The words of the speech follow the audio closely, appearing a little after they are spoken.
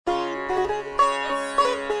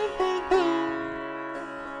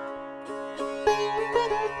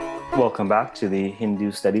welcome back to the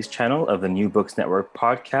Hindu Studies channel of the New Books Network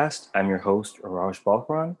podcast. I'm your host, Raj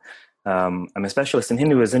Balkaran. I'm a specialist in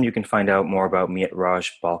Hinduism. You can find out more about me at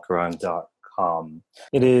rajbalkaran.com.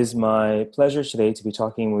 It is my pleasure today to be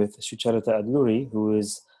talking with Sucharita Adluri, who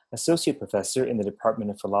is Associate Professor in the Department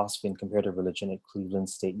of Philosophy and Comparative Religion at Cleveland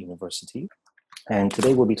State University. And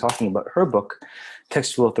today we'll be talking about her book,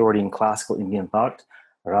 Textual Authority in Classical Indian Thought,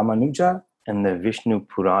 Ramanuja and the Vishnu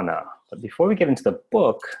Purana. But before we get into the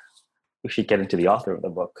book, we should get into the author of the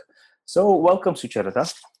book. So welcome,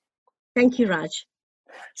 Sucharita. Thank you, Raj.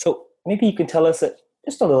 So maybe you can tell us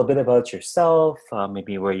just a little bit about yourself,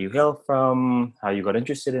 maybe where you hail from, how you got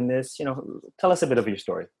interested in this. Tell us a bit of your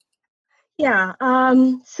story. Yeah,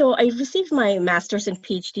 so I received my master's and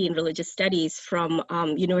PhD in religious studies from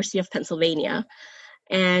University of Pennsylvania.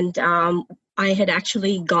 And I had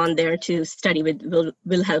actually gone there to study with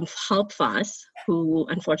Wilhelm Halbfass, who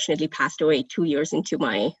unfortunately passed away 2 years into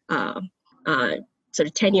my sort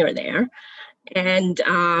of tenure there. And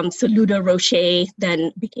so Ludo Rocher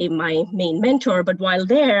then became my main mentor. But while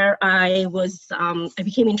there, I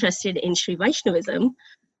became interested in Sri Vaishnavism,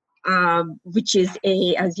 which is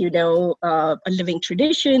as you know, a living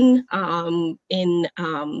tradition in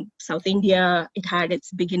South India. It had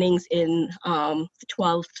its beginnings in the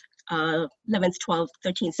 11th, 12th,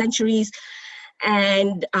 13th centuries.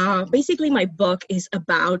 And basically my book is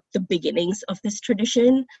about the beginnings of this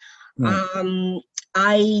tradition.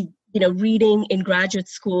 Reading in graduate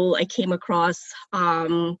school, I came across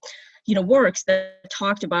works that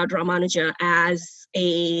talked about Ramanuja as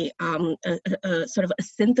a sort of a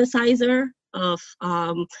synthesizer of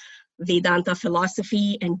Vedanta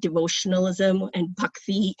philosophy and devotionalism and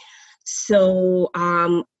bhakti. So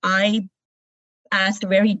I asked a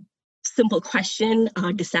very simple question,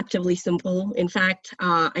 deceptively simple. In fact,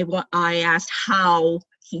 I asked how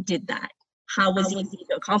he did that. How was he able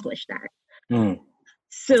to accomplish that?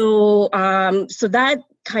 So that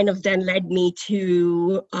kind of then led me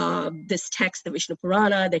to this text, the Vishnu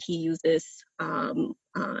Purana, that he uses quite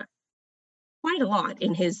a lot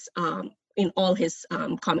in all his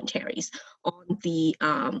commentaries on the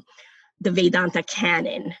Vedanta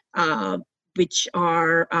canon, which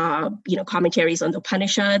are commentaries on the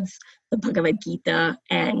Upanishads, the Bhagavad Gita,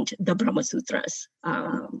 and the Brahma Sutras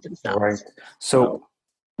themselves. Right. So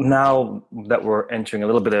now that we're entering a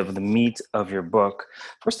little bit of the meat of your book,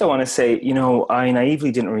 first I want to say, I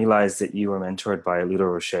naively didn't realize that you were mentored by Ludo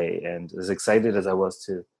Rocher, and as excited as I was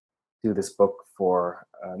to do this book for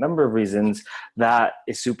a number of reasons, that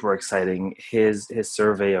is super exciting. His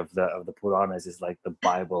survey of the Puranas is like the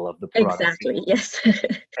Bible of the Puranas. Exactly, yes.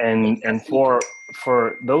 and for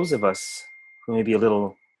those of us who may be a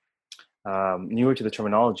little newer to the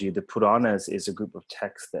terminology, the Puranas is a group of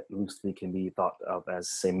texts that loosely can be thought of as,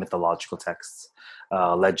 say, mythological texts,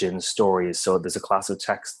 legends, stories. So there's a class of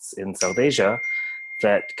texts in South Asia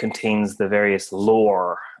that contains the various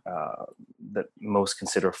lore that most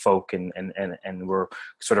consider folk and were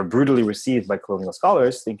sort of brutally received by colonial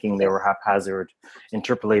scholars, thinking they were haphazard,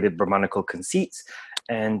 interpolated Brahmanical conceits.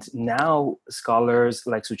 And now scholars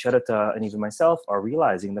like Sucharita and even myself are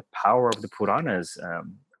realizing the power of the Puranas.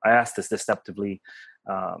 I asked this deceptively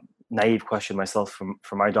naive question myself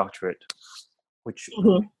for my doctorate, which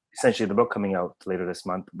essentially the book coming out later this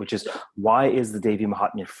month, which is, why is the Devi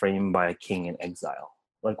Mahatmya framed by a king in exile?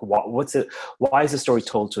 Like, what's it? Why is the story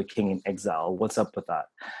told to a king in exile? What's up with that?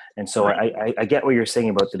 And so I get what you're saying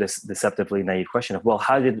about this deceptively naive question of, well,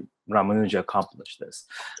 how did Ramanuja accomplish this?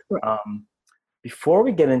 Right. Before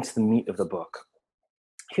we get into the meat of the book,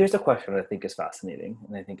 here's a question that I think is fascinating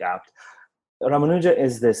and I think apt. Ramanuja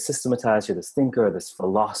is this systematizer, this thinker, this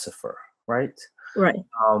philosopher, right? Right.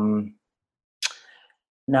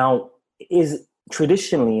 Now, is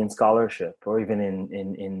traditionally in scholarship, or even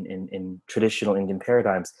in traditional Indian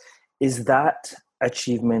paradigms, is that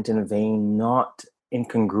achievement in a vein not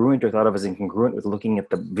incongruent or thought of as incongruent with looking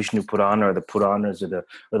at the Vishnu Purana or the Puranas or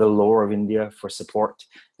the lore of India for support?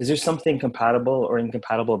 Is there something compatible or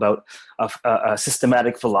incompatible about a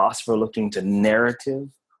systematic philosopher looking to narrative?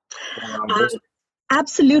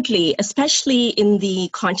 Absolutely, especially in the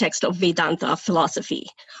context of Vedanta philosophy.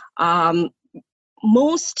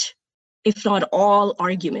 Most, if not all,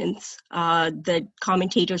 arguments that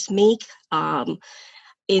commentators make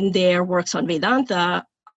in their works on Vedanta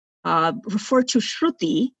refer to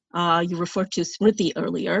Shruti. You referred to Smriti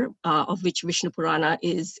earlier, of which Vishnu Purana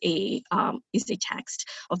is a text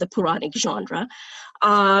of the Puranic genre.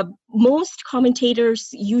 Most commentators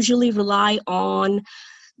usually rely on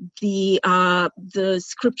the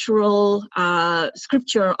scriptural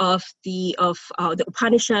scripture of the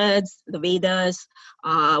Upanishads, the Vedas,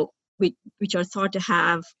 which are thought to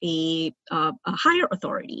have a higher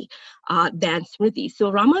authority than Smriti.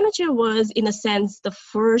 So Ramanuja was, in a sense, the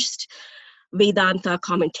first Vedanta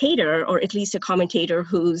commentator, or at least a commentator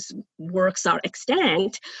whose works are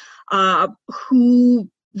extant, who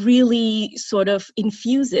really sort of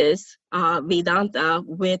infuses Vedanta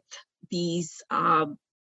with these, for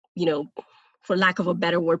lack of a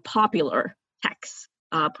better word, popular texts,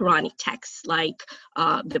 Puranic texts like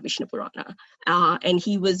the Vishnu Purana. And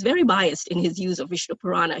he was very biased in his use of Vishnu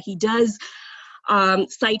Purana. He does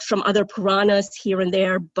cite from other Puranas here and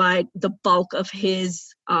there, but the bulk of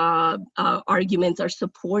his arguments are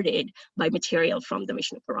supported by material from the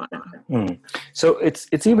Vishnu Purana. So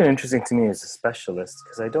it's even interesting to me as a specialist,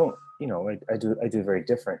 because I don't, I do very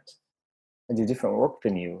different. I do different work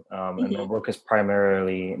than you, and my work is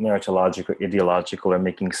primarily narratological, ideological, or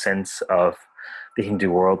making sense of the Hindu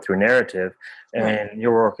world through narrative, and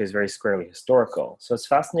your work is very squarely historical. So it's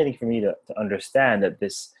fascinating for me to understand that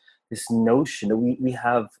this notion that we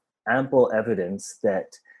have ample evidence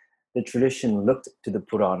that the tradition looked to the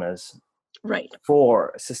Puranas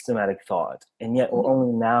for systematic thought, and yet we're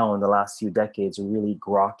only now in the last few decades really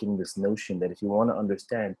grokking this notion that if you want to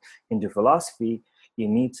understand Hindu philosophy, you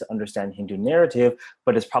need to understand Hindu narrative,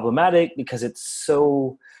 but it's problematic because it's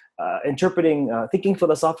so thinking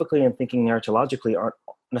philosophically and thinking narratologically aren't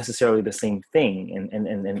necessarily the same thing,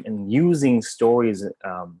 and using stories,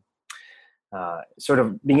 sort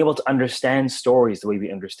of being able to understand stories the way we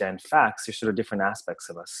understand facts. There's sort of different aspects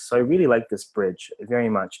of us. So I really like this bridge very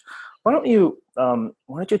much. Why don't you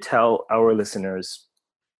tell our listeners,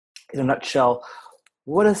 in a nutshell,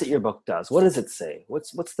 what is it your book does? What does it say?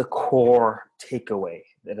 What's the core takeaway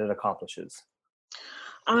that it accomplishes?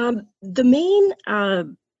 The main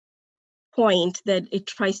point that it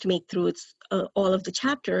tries to make through its all of the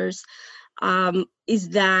chapters is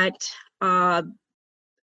that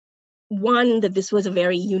one, that this was a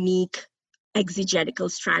very unique exegetical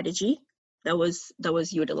strategy that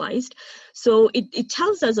was utilized. So it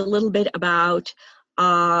tells us a little bit about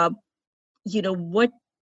what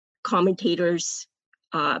commentators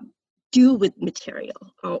do with material,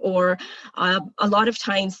 or a lot of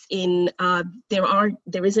times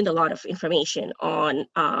there isn't a lot of information on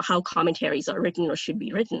how commentaries are written or should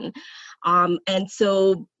be written, and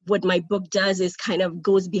so what my book does is kind of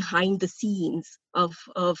goes behind the scenes of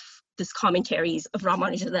this commentaries of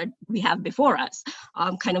Ramanuja that we have before us,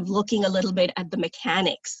 kind of looking a little bit at the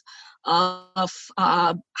mechanics of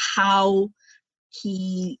how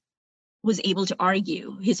he was able to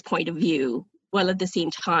argue his point of view, while at the same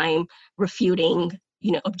time refuting,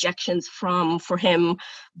 objections for him,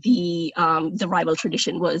 the rival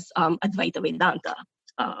tradition was Advaita Vedanta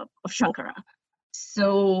of Shankara.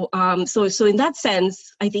 So in that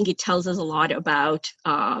sense, I think it tells us a lot about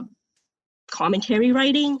commentary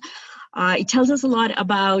writing. It tells us a lot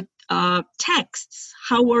about texts.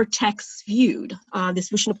 How were texts viewed? This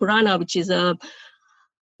Vishnu Purana, which is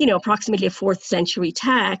approximately a 4th century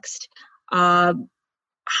text,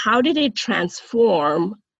 how did it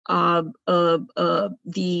transform the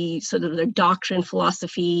sort of the doctrine,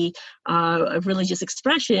 philosophy, religious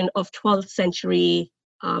expression of 12th century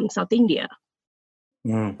South India?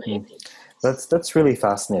 Mm-hmm. That's really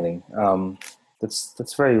fascinating.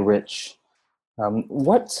 That's very rich.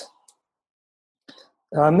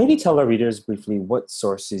 Maybe tell our readers briefly what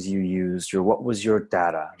sources you used, or what was your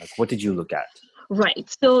data? Like, what did you look at? Right.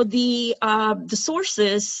 So the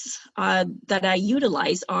sources that I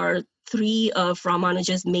utilize are 3 of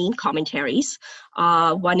Ramanuja's main commentaries.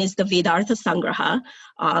 One is the Vedartha Sangraha,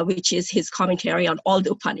 which is his commentary on all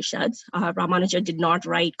the Upanishads. Ramanuja did not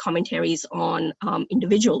write commentaries on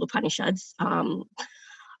individual Upanishads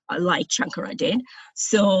like Shankara did.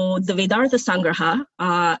 So the Vedartha Sangraha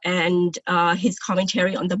and his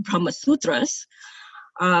commentary on the Brahma Sutras,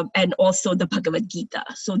 and also the Bhagavad Gita.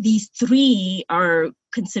 So these 3 are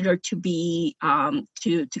considered to be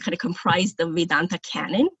to kind of comprise the Vedanta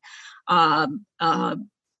canon,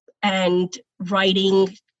 and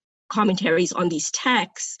writing commentaries on these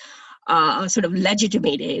texts sort of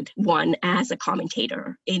legitimated one as a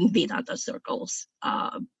commentator in Vedanta circles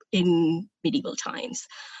in medieval times.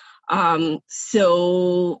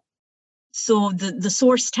 So the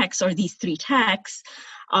source texts are these 3 texts,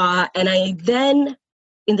 and I then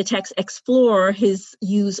in the text explore his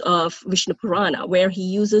use of Vishnu Purana, where he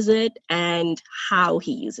uses it and how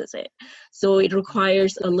he uses it. So it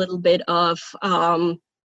requires a little bit of,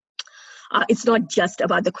 it's not just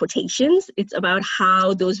about the quotations, it's about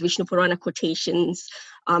how those Vishnu Purana quotations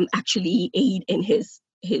actually aid in his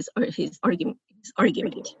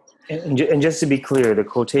argument. And just to be clear, the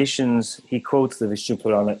quotations, he quotes the Vishnu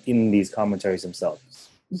Purana in these commentaries themselves.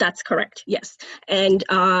 That's correct. Yes, and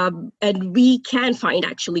we can find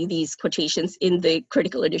actually these quotations in the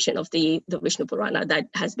critical edition of the Vishnu Purana that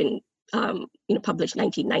has been published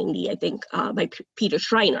 1990, I think, by Peter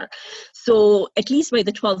Schreiner. So at least by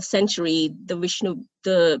the 12th century, the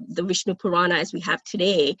Vishnu Purana as we have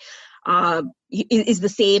today is the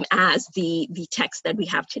same as the text that we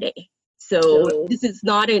have today. So this is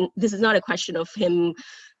not a question of him,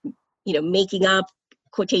 making up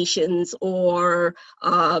quotations or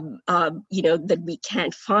that we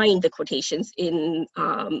can't find the quotations in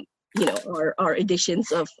our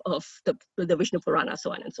editions of the Vishnu Purana,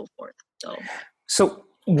 so on and so forth. So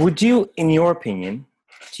would you, in your opinion,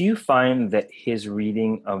 do you find that his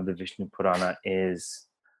reading of the Vishnu Purana is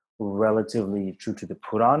relatively true to the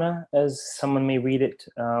Purana as someone may read it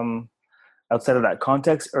outside of that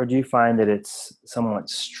context, or do you find that it's somewhat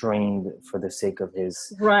strained for the sake of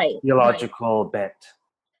his theological bent?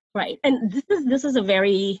 Right, and this is a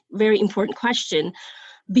very, very important question,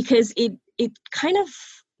 because it kind of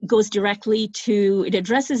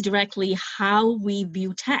addresses directly how we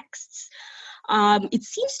view texts. It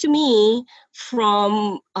seems to me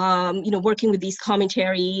from working with these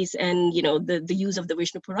commentaries and the use of the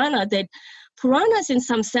Vishnu Purana, that Puranas in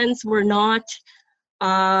some sense were not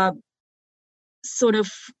sort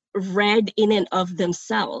of read in and of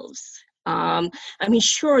themselves.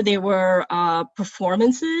 Sure, there were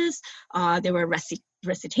performances, there were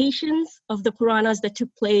recitations of the Puranas that took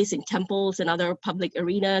place in temples and other public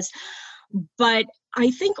arenas, but I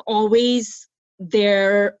think always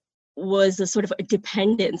there was a sort of a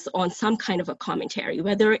dependence on some kind of a commentary,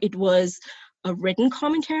 whether it was a written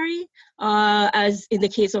commentary, as in the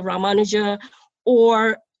case of Ramanuja,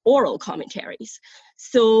 or oral commentaries.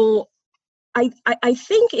 So I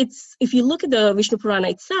think if you look at the Vishnu Purana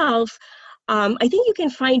itself, I think you can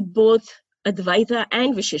find both Advaita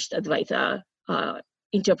and Vishishta Advaita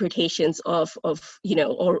interpretations of or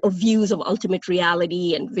views of ultimate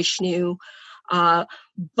reality and Vishnu,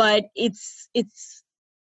 but it's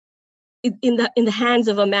in the hands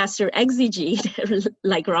of a master exegete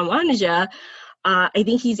like Ramanuja. I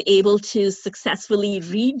think he's able to successfully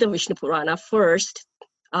read the Vishnu Purana first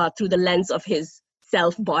through the lens of his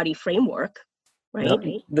self-body framework,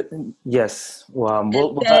 right? Yes.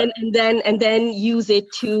 And then use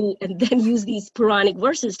these Puranic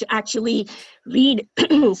verses to actually read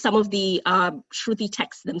some of the Shruti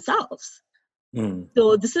texts themselves.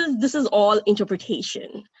 So this is all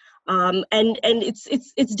interpretation, and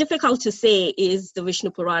it's difficult to say, is the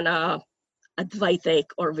Vishnu Purana Advaitic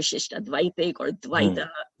or Vishishta Advaitic, or Advaita,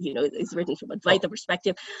 is written from Advaita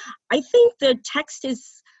perspective. I think the text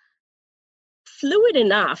is fluid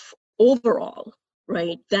enough overall,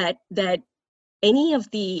 right, that any of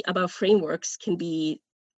the above frameworks can be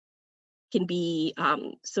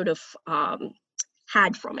sort of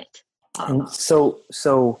had from it. And so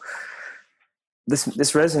this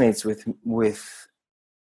resonates with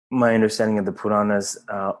my understanding of the Puranas,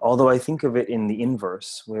 although I think of it in the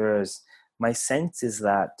inverse, whereas my sense is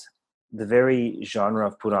that the very genre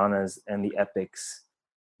of Puranas and the epics,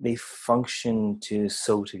 they function to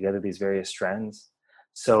sew together these various strands.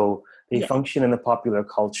 So they function in the popular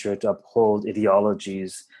culture to uphold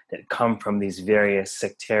ideologies that come from these various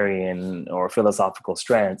sectarian or philosophical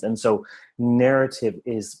strands. And so narrative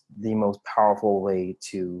is the most powerful way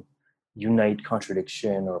to unite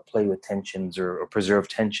contradiction or play with tensions or preserve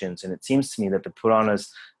tensions. And it seems to me that the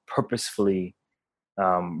Puranas purposefully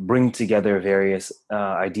bring together various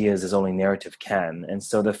ideas as only narrative can. And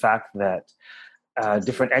so the fact that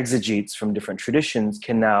different exegetes from different traditions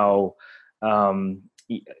can now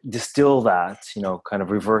distill that, kind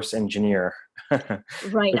of reverse engineer.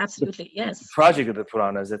 Right, absolutely, yes. The project of the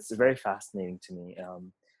Puranas, it's very fascinating to me.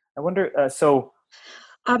 I wonder, so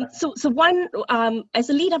one, as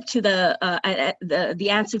a lead up to the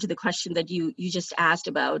answer to the question that you just asked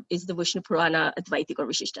about, is the Vishnu Purana Advaitic or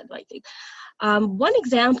Vishishta Advaitic? One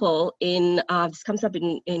example this comes up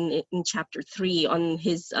in chapter 3 on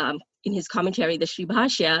his in his commentary, the Sri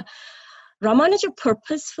Bhashya. Ramanuja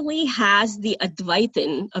purposefully has the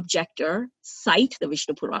Advaitin objector cite the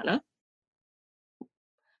Vishnu Purana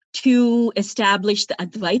to establish the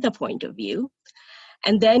Advaita point of view.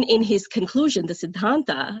 And then in his conclusion, the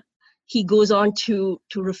Siddhanta, he goes on to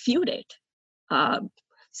refute it.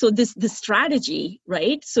 So this strategy,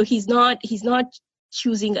 right? So he's not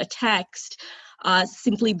choosing a text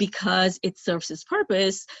simply because it serves his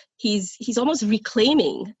purpose. He's almost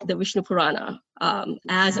reclaiming the Vishnu Purana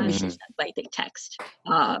as a Vishishta Advaitic text.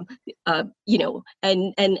 And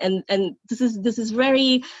this is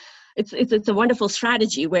very. It's a wonderful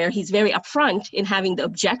strategy where he's very upfront in having the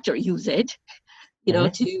objector use it,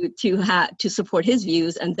 to support his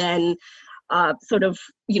views, and then sort of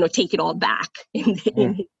take it all back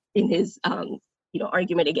in his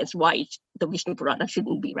argument against why the Vishnu Purana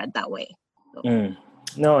shouldn't be read that way. So.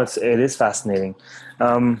 No, it is fascinating.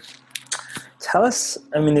 Tell us.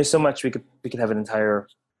 I mean, there's so much we could have an entire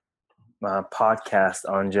podcast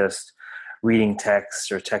on just reading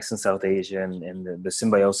texts or texts in South Asia and the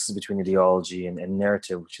symbiosis between ideology and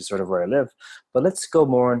narrative, which is sort of where I live. But let's go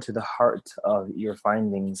more into the heart of your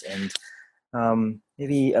findings and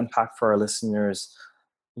maybe unpack for our listeners,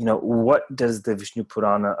 what does the Vishnu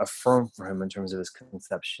Purana affirm for him in terms of his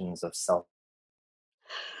conceptions of self?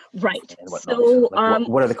 Right. And whatnot. So,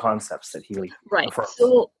 what are the concepts that he affirms?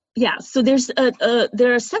 So there's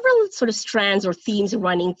there are several sort of strands or themes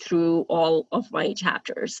running through all of my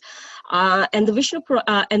chapters, and the Vishnu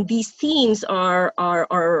and these themes are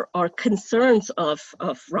concerns of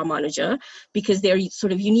Ramanuja, because they're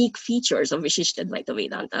sort of unique features of Vishishtadvaita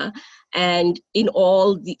Vedanta, and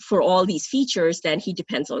for all these features, then he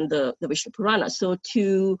depends on the Vishnu Purana. So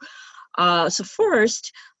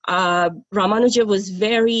first, Ramanuja was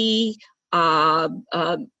very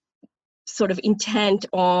sort of intent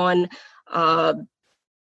on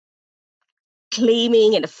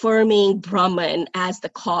claiming and affirming Brahman as the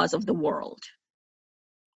cause of the world,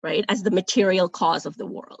 right? As the material cause of the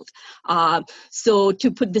world. So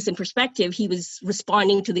to put this in perspective, he was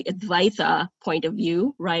responding to the Advaita point of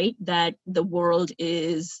view, right? That the world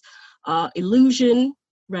is illusion,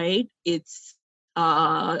 right? It's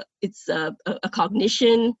a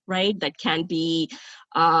cognition, right? That can be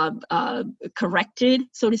corrected,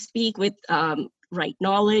 so to speak, with right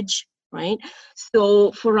knowledge, right?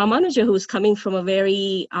 So for Ramanuja, who's coming from a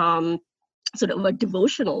very sort of a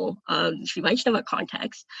devotional Sri Vaishnava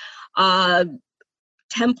context,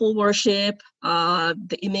 temple worship,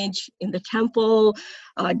 the image in the temple,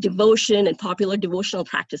 devotion and popular devotional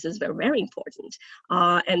practices were very important.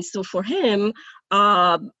 And so for him,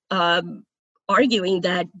 arguing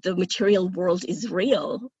that the material world is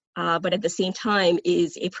real, but at the same time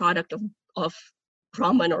is a product of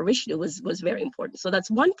Brahman or Vishnu was very important. So that's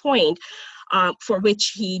one point for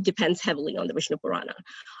which he depends heavily on the Vishnu Purana.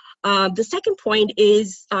 The second point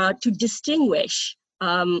is to distinguish.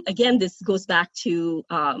 Again, this goes back to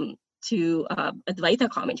Advaita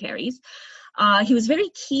commentaries. He was very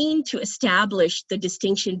keen to establish the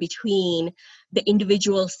distinction between the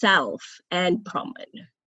individual self and Brahman.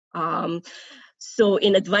 So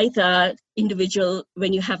in Advaita,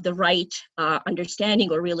 when you have the right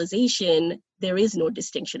understanding or realization, there is no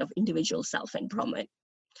distinction of individual self and Brahman.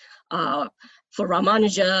 For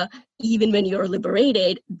Ramanuja, even when you're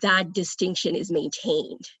liberated, that distinction is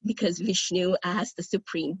maintained, because Vishnu, as the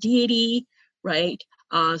supreme deity, right,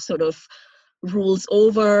 sort of rules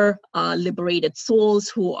over liberated souls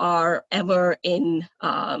who are ever in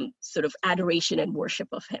sort of adoration and worship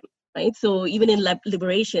of him. Right, so even in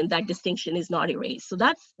liberation, that distinction is not erased. So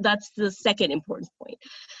that's the second important point.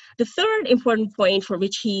 The third important point for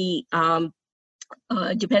which he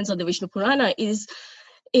depends on the Vishnu Purana is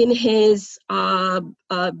in his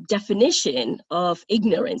definition of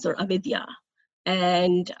ignorance or avidya,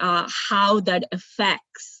 and how that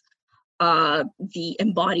affects the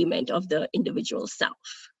embodiment of the individual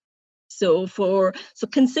self. So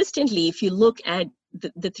consistently, if you look at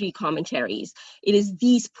the three commentaries, it is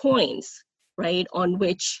these points, right, on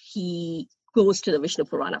which he goes to the Vishnu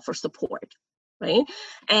Purana for support, right?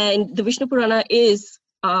 And the Vishnu Purana is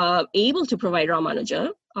able to provide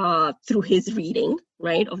Ramanuja, through his reading,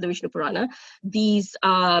 right, of the Vishnu Purana, these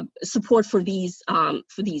support for these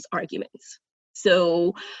arguments.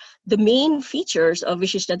 So the main features of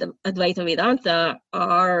Vishishta Advaita Vedanta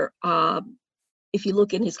are, if you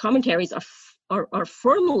look in his commentaries, are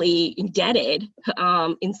firmly indebted,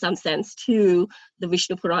 in some sense, to the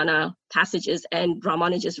Vishnu Purana passages and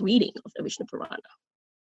Ramanuja's reading of the Vishnu Purana.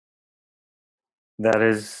 That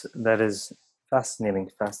is fascinating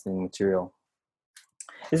material.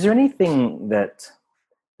 Is there anything that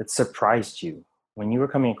surprised you when you were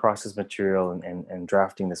coming across this material and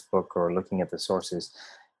drafting this book or looking at the sources?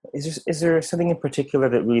 Is there something in particular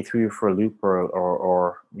that really threw you for a loop,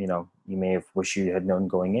 or you may have wished you had known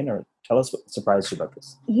going in? Or tell us what surprised you about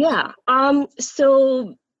this. Yeah.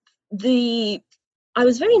 So I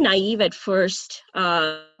was very naive at first,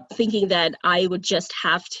 thinking that I would just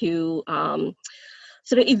have to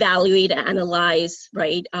sort of evaluate and analyze,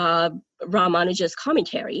 right, Ramanuja's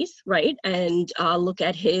commentaries, right, and look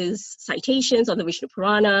at his citations on the Vishnu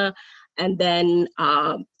Purana, and then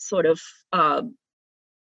sort of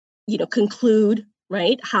conclude,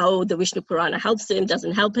 right, how the Vishnu Purana helps him,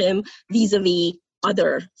 doesn't help him, vis-a-vis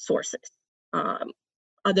other sources.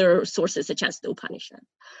 other sources such as the Upanishad.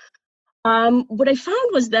 What I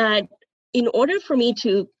found was that in order for me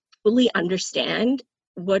to fully understand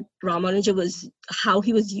what Ramanuja how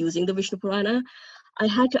he was using the Vishnu Purana, I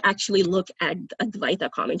had to actually look at Advaita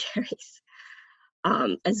commentaries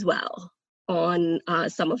as well on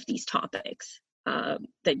some of these topics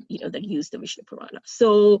that use the Vishnu Purana.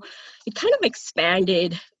 So it kind of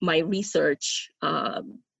expanded my research, the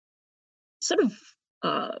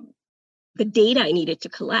data I needed to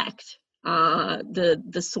collect.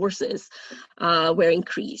 The sources were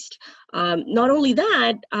increased. Not only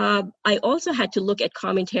that, I also had to look at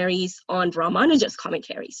commentaries on Ramanuja's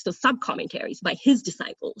commentaries, so sub-commentaries by his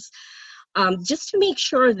disciples, just to make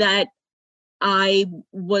sure that I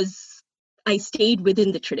stayed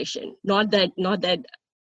within the tradition. Not that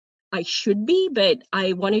I should be, but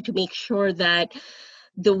I wanted to make sure that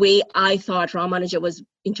the way I thought Ramanuja was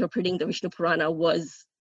interpreting the Vishnu Purana was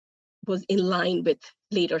in line with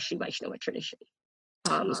later Sri Vaishnava tradition.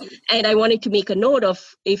 And I wanted to make a note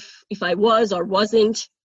of if I was or wasn't,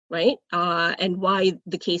 right? And why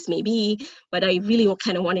the case may be, but I really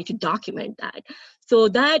kind of wanted to document that. So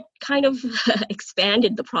that kind of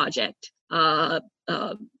expanded the project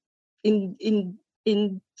in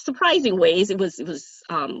surprising ways. It was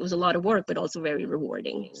a lot of work, but also very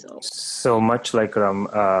rewarding. So much like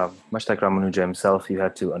Ramanuja himself, you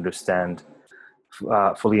had to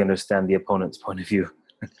fully understand the opponent's point of view.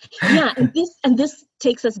 Yeah, and this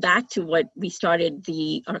takes us back to what we started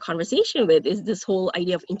our conversation with, is this whole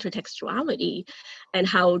idea of intertextuality and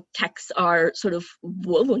how texts are sort of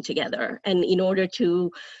woven together. And in order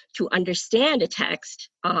to understand a text,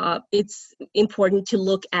 it's important to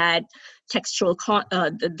look at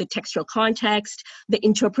the textual context, the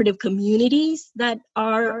interpretive communities that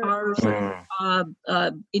are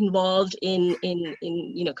involved in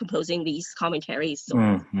composing these commentaries.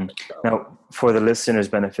 Now, for the listeners'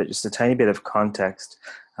 benefit, just a tiny bit of context.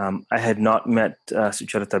 I had not met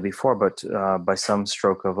Sucharita before, but by some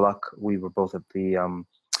stroke of luck, we were both at the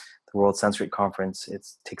World Sanskrit Conference. It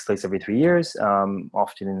takes place every 3 years,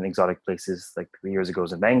 often in exotic places. Like 3 years ago, it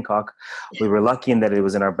was in Bangkok. We were lucky in that it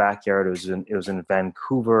was in our backyard. It was in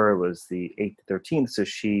Vancouver. It was the 8th to 13th. So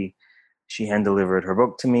she hand-delivered her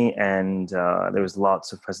book to me, and there was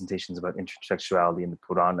lots of presentations about intertextuality in the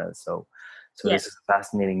Purana. So This is a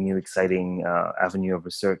fascinating, new, exciting avenue of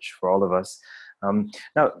research for all of us.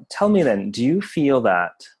 Now, tell me then, do you feel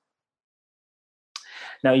that,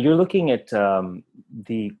 now you're looking at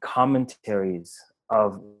the commentaries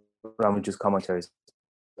of Ramanuja's commentaries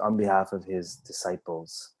on behalf of his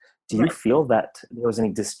disciples. Do you feel that there was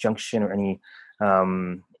any disjunction or any,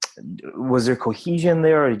 was there cohesion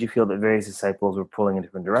there, or did you feel that various disciples were pulling in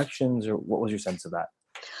different directions, or what was your sense of that?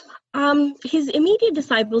 His immediate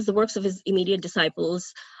disciples, the works of his immediate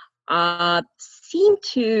disciples, seem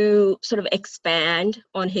to sort of expand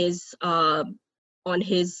on his sort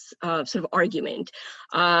of argument.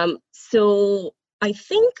 So I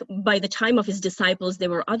think by the time of his disciples,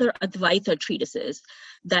 there were other Advaita treatises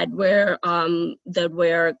that were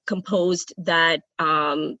composed that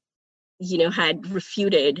had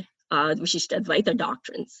refuted Vishishta Advaita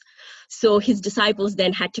doctrines. So his disciples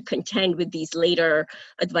then had to contend with these later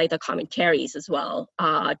Advaita commentaries as well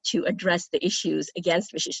to address the issues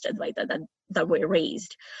against Vishishta Advaita that were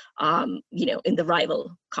raised, in the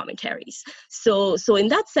rival commentaries. So in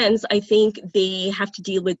that sense, I think they have to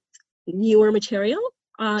deal with newer material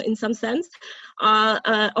in some sense. On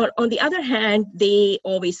the other hand, they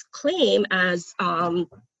always claim, as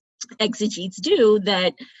exegetes do,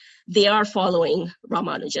 that they are following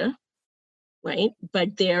Ramanuja, right?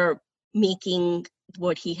 But they're making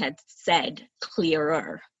what he had said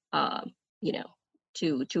clearer, to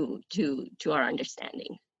our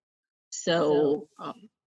understanding. So,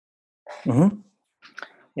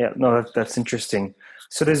 yeah, no, that's interesting.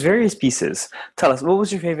 So there's various pieces. Tell us, what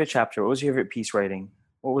was your favorite chapter? What was your favorite piece writing?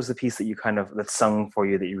 What was the piece that you that sung for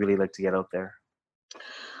you that you really like to get out there?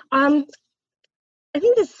 I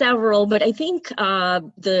think there's several, but I think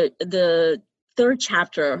the third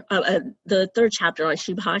chapter on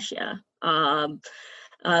Sri Bhashya,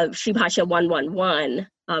 Sri Bhashya 111,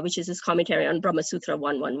 which is his commentary on Brahma Sutra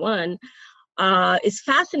 111, is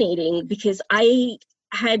fascinating because I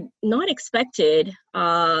had not expected,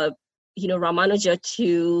 Ramanuja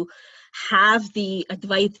to have the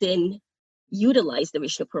Advaitin utilize the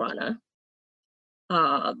Vishnu Purana,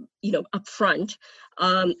 up front,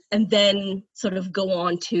 and then sort of go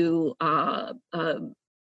on to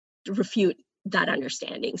refute that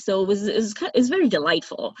understanding. So it was very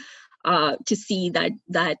delightful to see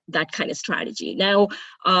that kind of strategy. Now,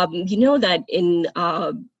 that in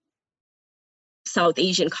South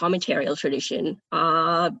Asian commentarial tradition,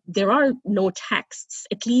 there are no texts,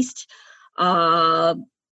 at least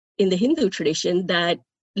in the Hindu tradition, that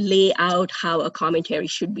lay out how a commentary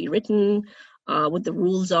should be written, what the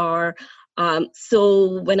rules are.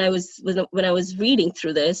 So when I was reading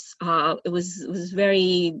through this, it was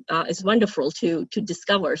very it's wonderful to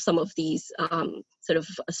discover some of these sort of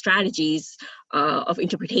strategies of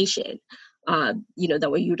interpretation, that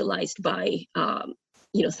were utilized by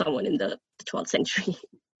someone in the 12th century.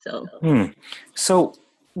 So. So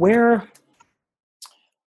where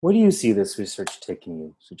do you see this research taking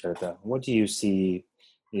you, Sucharita? What do you see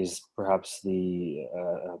is perhaps the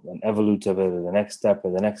an evolute of it, or the next step,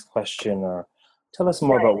 or the next question? Or tell us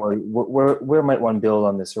more about where might one build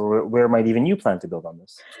on this, or where might even you plan to build on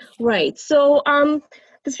this? Right. So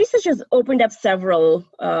this research has opened up several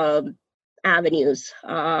avenues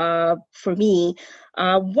for me.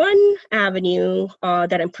 One avenue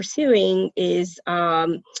that I'm pursuing is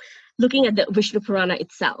looking at the Vishnu Purana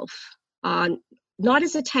itself. Not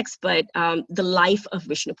as a text, but the life of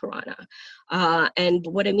Vishnu Purana. And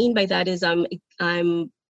what I mean by that is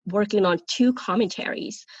I'm working on two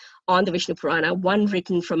commentaries on the Vishnu Purana, one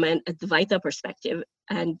written from an Advaita perspective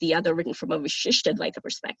and the other written from a Vishishtadvaita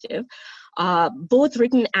perspective, both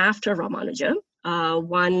written after Ramanuja.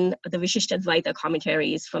 The Vishishtadvaita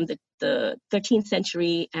commentary is from the 13th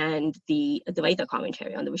century, and the Advaita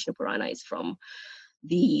commentary on the Vishnu Purana is from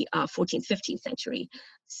the 14th, 15th century.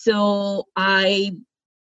 So I'm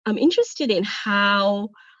interested in how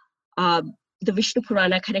the Vishnu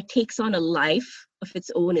Purana kind of takes on a life of its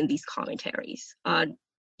own in these commentaries.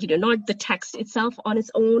 Not the text itself on its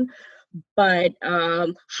own, but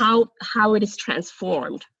how it is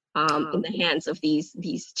transformed in the hands of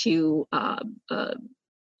these two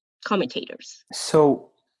commentators. So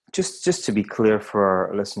just to be clear for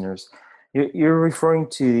our listeners, you're referring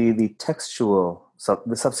to the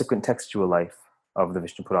subsequent textual life of the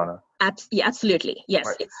Vishnu Purana. Yeah, absolutely. Yes,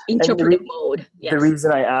 right. It's interpretive mode. Yes. The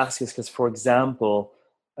reason I ask is because, for example,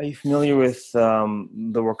 are you familiar with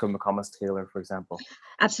the work of McComas Taylor, for example?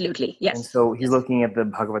 Absolutely, yes. And so he's looking at the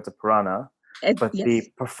Bhagavata Purana, but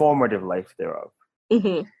the performative life thereof.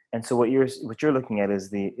 Mm-hmm. And so what you're looking at is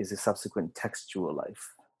the subsequent textual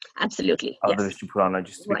life. Absolutely, of the Vishnu Purana,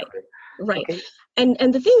 just to be clear. Right. Okay.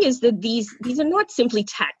 And the thing is that these are not simply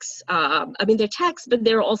texts. They're texts, but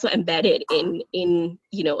they're also embedded in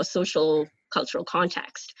a social cultural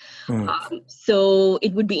context. So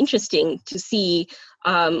it would be interesting to see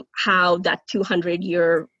how that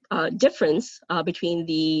 200-year difference between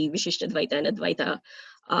the Vishishtadvaita and Advaita,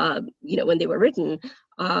 when they were written,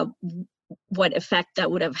 what effect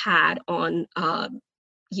that would have had on how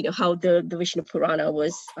the Vishnu Purana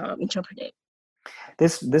was interpreted.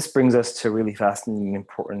 This brings us to a really fascinating,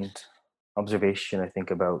 important observation, I think,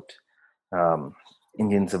 about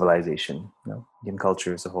Indian civilization, Indian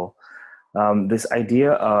culture as a whole. This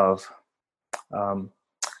idea of, I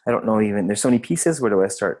don't know even, there's so many pieces, where do I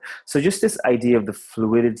start? So just this idea of the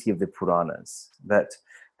fluidity of the Puranas, that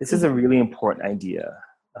this is a really important idea,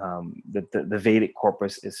 that the Vedic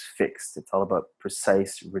corpus is fixed. It's all about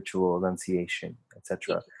precise ritual enunciation,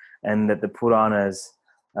 etc. And that the Puranas,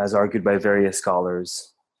 as argued by various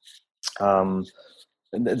scholars,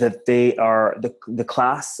 that they are the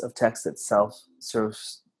class of text itself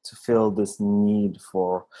serves to fill this need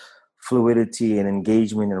for fluidity and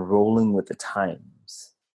engagement and rolling with the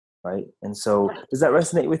times, right? And so does that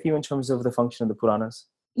resonate with you in terms of the function of the Puranas?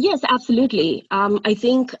 Yes, absolutely. I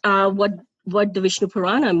think what the Vishnu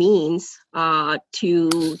Purana means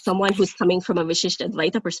to someone who's coming from a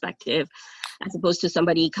Vishishtadvaita perspective, as opposed to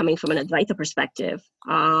somebody coming from an Advaita perspective,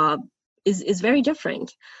 is very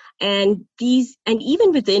different. And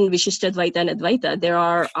even within Vishishtadvaita and Advaita, there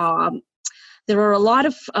are a lot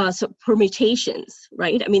of permutations,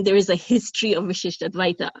 right? I mean, there is a history of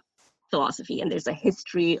Vishishtadvaita philosophy, and there's a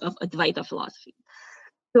history of Advaita philosophy.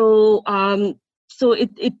 So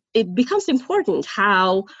it becomes important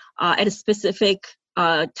how at a specific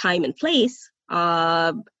time and place,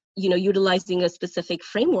 utilizing a specific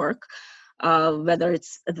framework, whether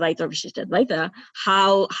it's Advaita or Vishishtadvaita,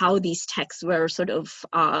 how these texts were sort of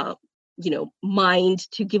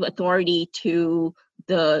mined to give authority to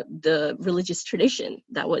the religious tradition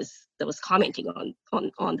that was commenting on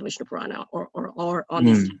the Vishnu Purana or on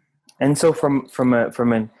these texts. And so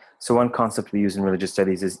so one concept we use in religious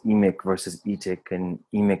studies is emic versus etic, and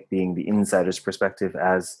emic being the insider's perspective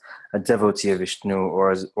as a devotee of Vishnu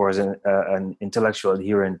or as an intellectual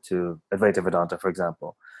adherent to Advaita Vedanta, for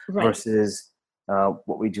example, right, versus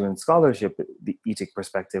what we do in scholarship, the etic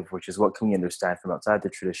perspective, which is what can we understand from outside the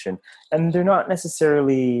tradition. And they're not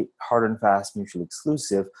necessarily hard and fast, mutually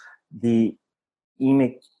exclusive. The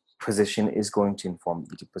emic position is going to inform the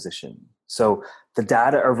Vedic position. So the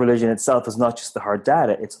data of religion itself is not just the hard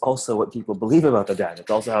data, it's also what people believe about the data.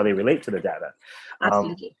 It's also how they relate to the data.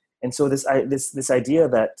 Absolutely. And so this idea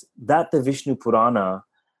that the Vishnu Purana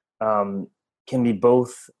can be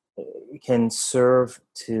both, can serve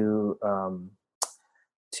to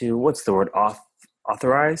what's the word,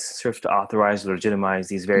 serve to authorize, legitimize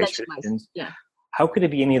these various traditions. Yeah. How could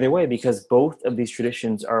it be any other way? Because both of these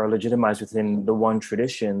traditions are legitimized within the one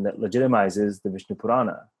tradition that legitimizes the Vishnu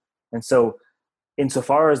Purana. And so,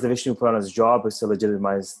 insofar as the Vishnu Purana's job is to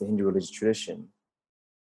legitimize the Hindu religious tradition,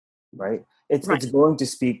 right? It's going to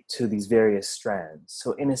speak to these various strands.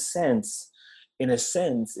 So, in a sense, it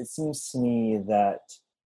seems to me that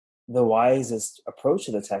the wisest approach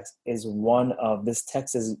to the text is one of, this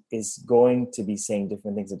text is going to be saying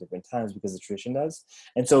different things at different times because the tradition does.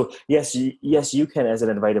 And so yes, you can, as an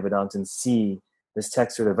Advaita Vedantin, see this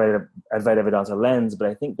text through the Advaita Vedanta lens, but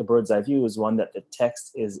I think the bird's eye view is one that the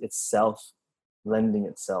text is itself lending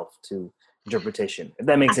itself to interpretation, if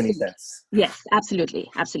that makes any sense. Yes, absolutely.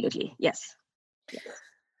 Yes.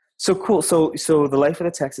 So cool. So the life of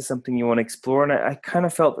the text is something you want to explore, and I kind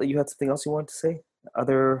of felt that you had something else you wanted to say,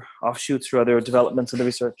 other offshoots or other developments of the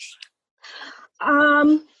research.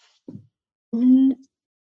 Yeah,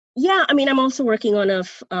 I mean, I'm also working on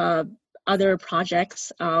other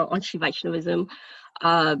projects on Sri Vaishnavism,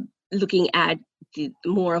 looking at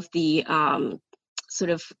more of the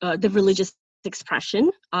sort of the religious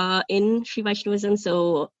expression in Sri Vaishnavism.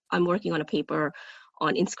 So I'm working on a paper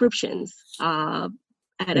on inscriptions at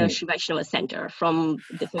a Sri Vaishnava center from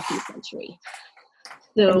the 15th century.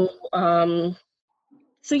 So,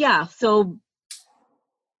 so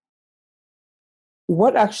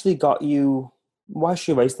what actually got you? Why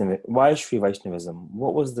Sri Vaishnavism?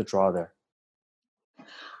 What was the draw there?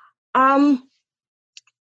 I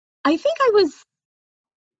think I was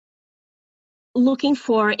looking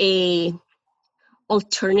for a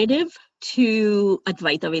alternative to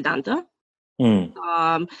Advaita Vedanta, and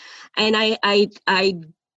I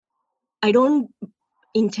don't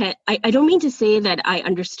intend. I don't mean to say that I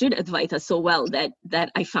understood Advaita so well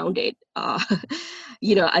that I found it, that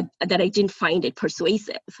I didn't find it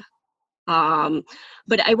persuasive.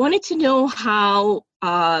 But I wanted to know how,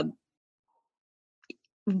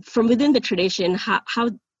 from within the tradition,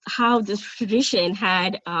 how this tradition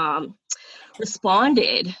had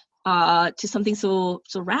responded to something so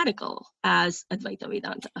radical as Advaita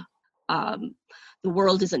Vedanta. The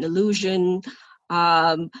world is an illusion.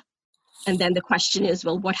 And then the question is,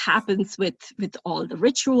 well, what happens with all the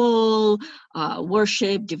ritual,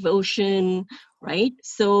 worship, devotion, right?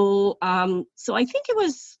 So I think it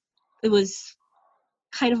was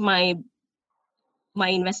kind of my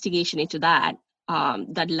investigation into that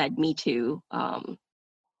that led me to.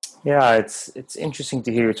 Yeah, it's interesting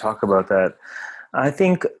to hear you talk about that. I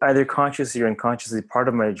think either consciously or unconsciously, part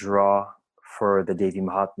of my draw for the Devi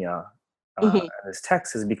Mahatmya this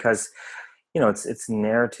text is because, it's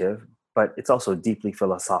narrative, but it's also deeply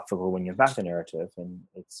philosophical when you back the narrative, and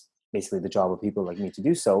it's basically the job of people like me to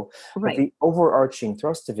do so. Right. But the overarching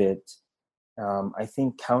thrust of it, I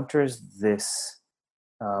think, counters this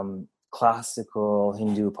classical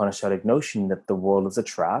Hindu Upanishadic notion that the world is a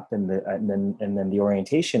trap, and then the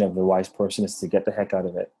orientation of the wise person is to get the heck out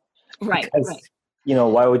of it. Right. Because, right.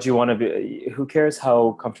 Why would you want to be? Who cares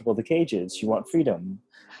how comfortable the cage is? You want freedom,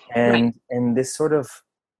 and this sort of,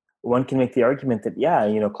 one can make the argument that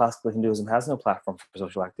classical Hinduism has no platform for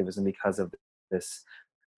social activism because of this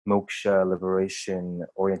moksha, liberation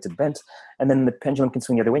oriented bent. And then the pendulum can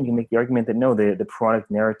swing the other way. You can make the argument that no, the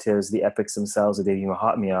Puranic narratives, the epics themselves, the Devi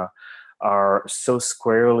Mahatmya, are so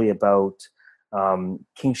squarely about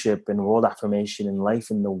kingship and world affirmation and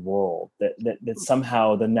life in the world that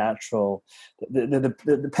somehow the natural,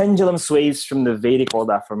 the pendulum sways from the Vedic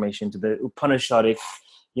world affirmation to the Upanishadic,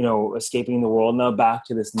 escaping the world, now back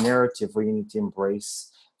to this narrative where you need to embrace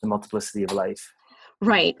the multiplicity of life.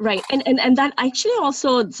 Right. And that actually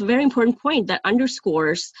also, it's a very important point that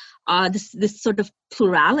underscores this sort of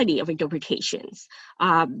plurality of interpretations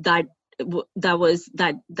that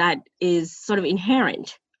is sort of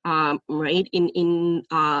inherent, right, in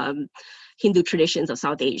Hindu traditions of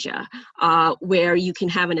South Asia, where you can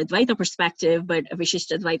have an Advaita perspective, but a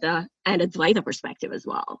Vishishta Advaita and Advaita perspective as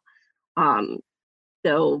well.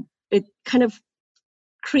 So it kind of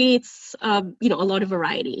creates, a lot of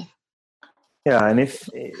variety. Yeah, and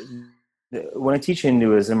when I teach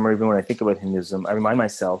Hinduism, or even when I think about Hinduism, I remind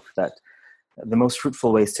myself that the most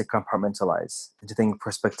fruitful way is to compartmentalize and to think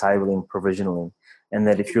prospectively and provisionally. And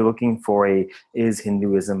that if you're looking for is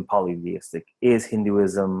Hinduism polytheistic? Is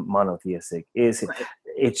Hinduism monotheistic?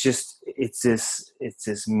 it's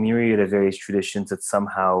this myriad of various traditions that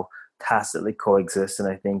somehow tacitly coexist, and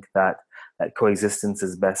I think that coexistence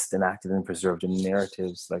is best enacted and preserved in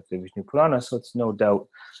narratives like the Vishnu Purana. So it's no doubt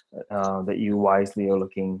that you wisely are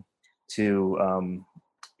looking to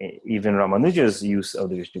even Ramanuja's use of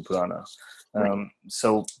the Vishnu Purana. Right.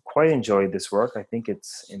 So quite enjoyed this work. I think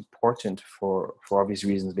it's important for obvious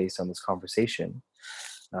reasons based on this conversation.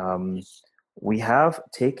 We have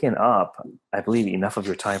taken up, I believe, enough of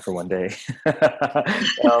your time for one day.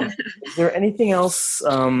 Is there anything else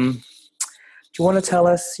do you want to tell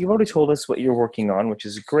us? You've already told us what you're working on, which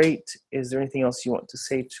is great. Is there anything else you want to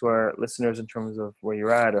say to our listeners in terms of where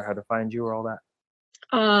you're at or how to find you or all that?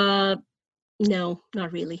 No,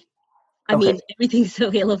 not really. I Okay. mean, everything's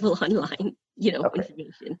available online, Okay.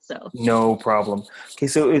 information. So No problem. Okay,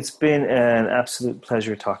 so it's been an absolute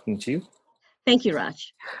pleasure talking to you. thank you,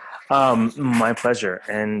 Raj. My pleasure.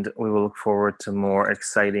 And we will look forward to more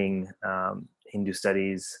exciting Hindu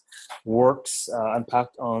Studies works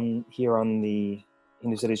unpacked here on the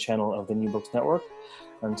Hindu Studies channel of the New Books Network.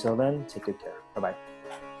 Until then, take good care. Bye-bye.